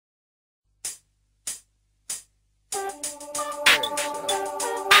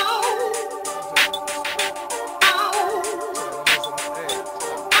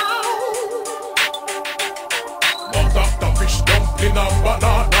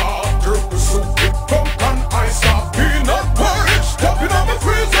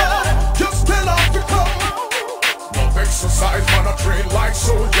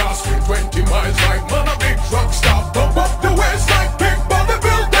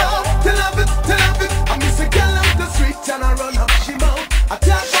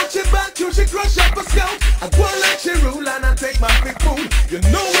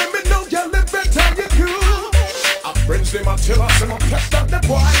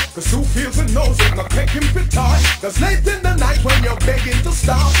and nose it, not taking for time. Cause late in the night when you're begging to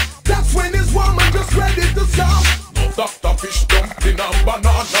stop, that's when his woman just ready to stop. No Dr. Fish dumpling and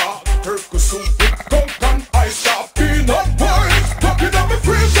banana, turkey soup with coke and ice, stop peanut pies, popping up a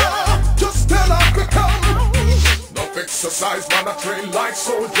freezer. Just tell her to come. No exercise, man, I train like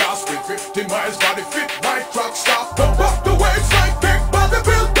soldiers with 50 miles body fit like truck stop. Pump up the waves like big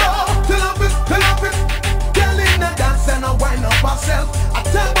bodybuilder. Till up it, till up it. Girl in the dance and I wind up myself. I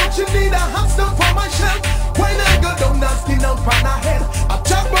tell what you need a hot stuff for my shelf. When I go down the skin up on her head, I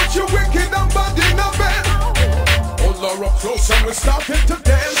talk about you wicked and bad in the bed. Hold her up close and we started to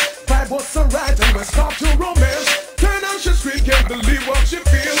dance. Vibe was so right and we start to romance. Turn on she scream, can't believe what she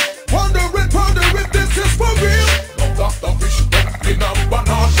feel. Wonder if this is for real. No Dr. Fish dumpling and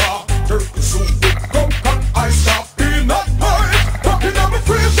banana, turkey soup with coke and ice, stop peanut pies, popping on my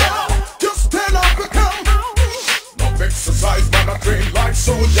freezer. Just tell her to come. No exercise, man, I train like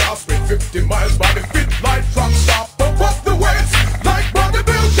soldiers with 50 miles body fit like truck stop. Pump up the weights like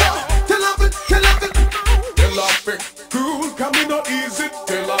bodybuilder. Tell her it, tell her it. Tell her it, cool, coming up easy.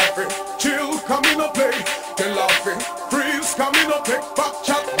 Tell her it, chill, coming up play. Tell her it, freeze, coming up take back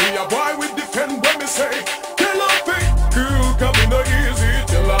chat. Me a boy with defend when me say. Tell her it, cool, coming up easy.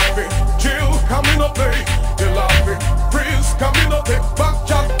 Tell her it, chill, coming up play. Tell her it, freeze, coming up take back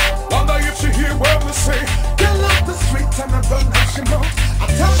chat. Wonder if she hear what we say. Tell her the street and I run as she mouth. I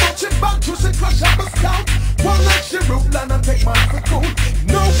tell her she back to she crush up a scout. One like she rule and I take mine for cool.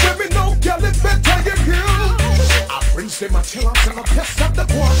 No baby, no girl, it's better you kill. I bring them my chillers and I test up the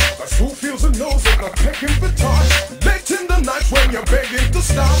boy. Cause who feels and knows it, not taking for time. Late in the night when you're begging to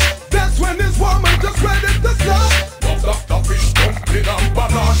stop, that's when this woman just ready to stop. No Dr. Fish dumpling and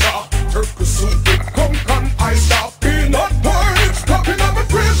banana, turkey soup with coke and ice, stop peanut pies, popping up a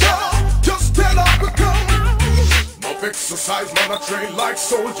freezer. Just tell her to come. No exercise, man, I train like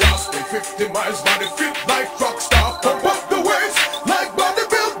soldiers with 50 miles body fit like truck stop. Pump up the weights like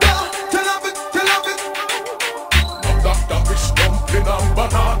bodybuilder. Tell her it, tell her it. No Dr. Fish dumpling and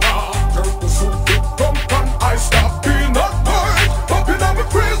banana, turkey soup with coke and ice, stop peanut pies, popping up a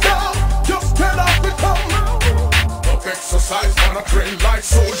freezer. Just tell her to come. No exercise, man, I train like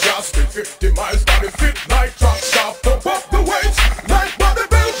soldiers with 50 miles body fit like truck stop. Pump up the weights like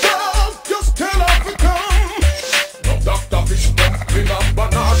bodybuilder. Just tell her to come. No Dr. Fish dumpling and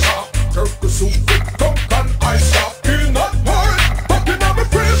banana, turkey soup with coke and ice, stop peanut pies, popping up a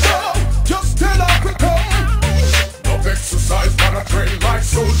freezer. Just tell her to come. No exercise, man, I train like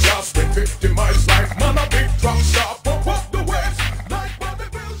soldiers with 50 miles like man a big truck stop.